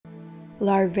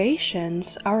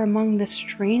Larvaceans are among the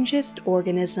strangest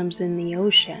organisms in the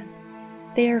ocean.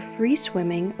 They are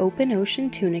free-swimming open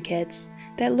ocean tunicates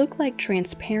that look like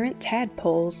transparent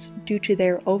tadpoles due to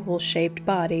their oval-shaped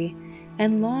body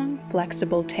and long,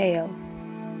 flexible tail.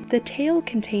 The tail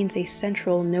contains a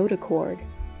central notochord.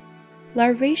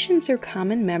 Larvaceans are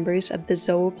common members of the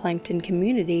zooplankton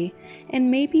community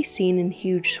and may be seen in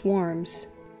huge swarms.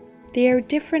 They are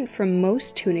different from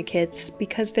most tunicates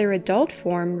because their adult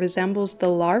form resembles the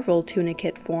larval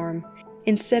tunicate form,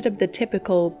 instead of the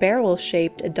typical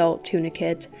barrel-shaped adult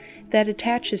tunicate that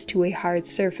attaches to a hard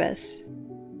surface.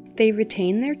 They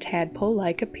retain their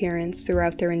tadpole-like appearance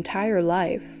throughout their entire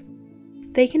life.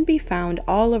 They can be found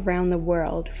all around the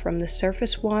world, from the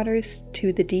surface waters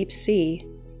to the deep sea.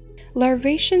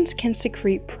 Larvaceans can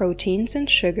secrete proteins and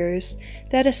sugars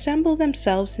that assemble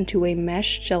themselves into a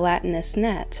mesh gelatinous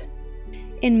net.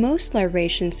 In most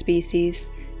Larvacean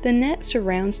species, the net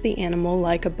surrounds the animal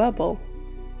like a bubble.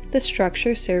 The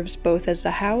structure serves both as a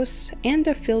house and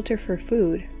a filter for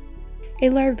food. A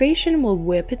Larvacean will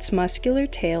whip its muscular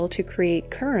tail to create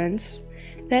currents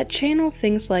that channel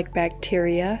things like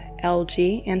bacteria,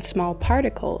 algae, and small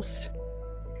particles.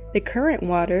 The current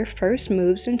water first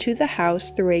moves into the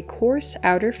house through a coarse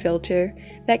outer filter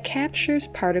that captures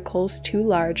particles too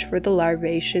large for the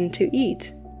Larvacean to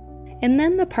eat. And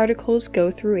then the particles go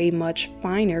through a much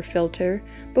finer filter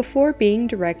before being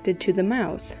directed to the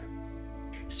mouth.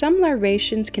 Some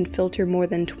Larvaceans can filter more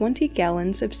than 20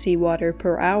 gallons of seawater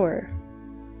per hour.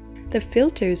 The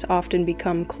filters often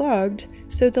become clogged,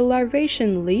 so the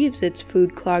Larvacean leaves its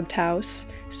food-clogged house,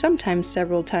 sometimes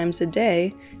several times a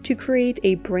day, to create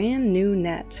a brand new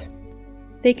net.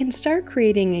 They can start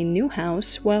creating a new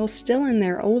house while still in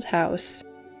their old house.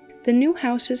 The new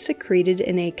house is secreted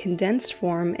in a condensed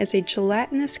form as a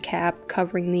gelatinous cap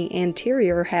covering the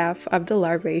anterior half of the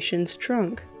Larvacean's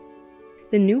trunk.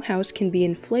 The new house can be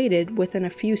inflated within a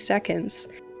few seconds,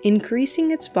 increasing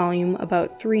its volume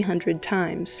about 300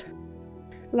 times.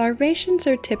 Larvaceans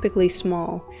are typically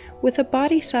small, with a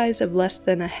body size of less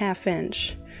than a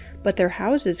half-inch, but their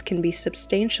houses can be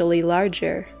substantially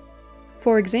larger.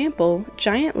 For example,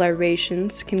 giant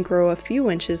Larvaceans can grow a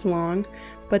few inches long,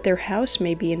 but their house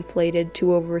may be inflated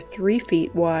to over 3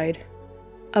 feet wide.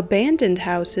 Abandoned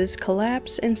houses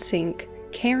collapse and sink,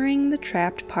 carrying the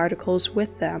trapped particles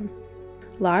with them.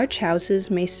 Large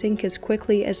houses may sink as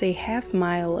quickly as a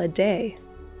half-mile a day.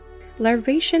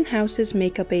 Larvacean houses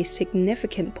make up a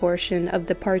significant portion of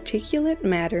the particulate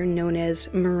matter known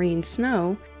as marine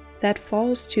snow that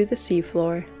falls to the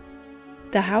seafloor.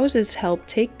 The houses help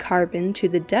take carbon to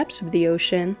the depths of the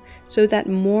ocean so that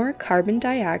more carbon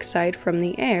dioxide from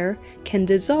the air can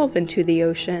dissolve into the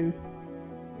ocean.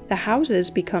 The houses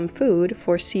become food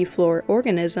for seafloor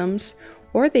organisms,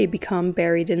 or they become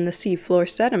buried in the seafloor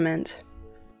sediment.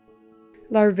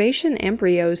 Larvacean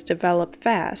embryos develop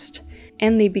fast,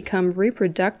 and they become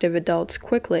reproductive adults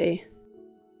quickly.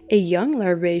 A young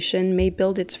Larvacean may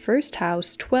build its first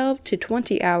house 12 to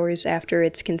 20 hours after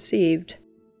it's conceived.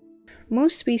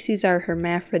 Most species are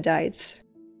hermaphrodites.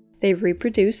 They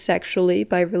reproduce sexually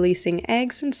by releasing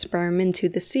eggs and sperm into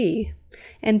the sea,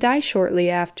 and die shortly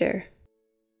after.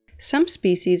 Some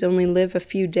species only live a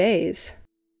few days.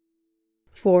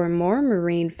 For more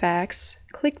marine facts,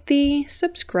 click the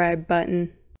subscribe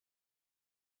button.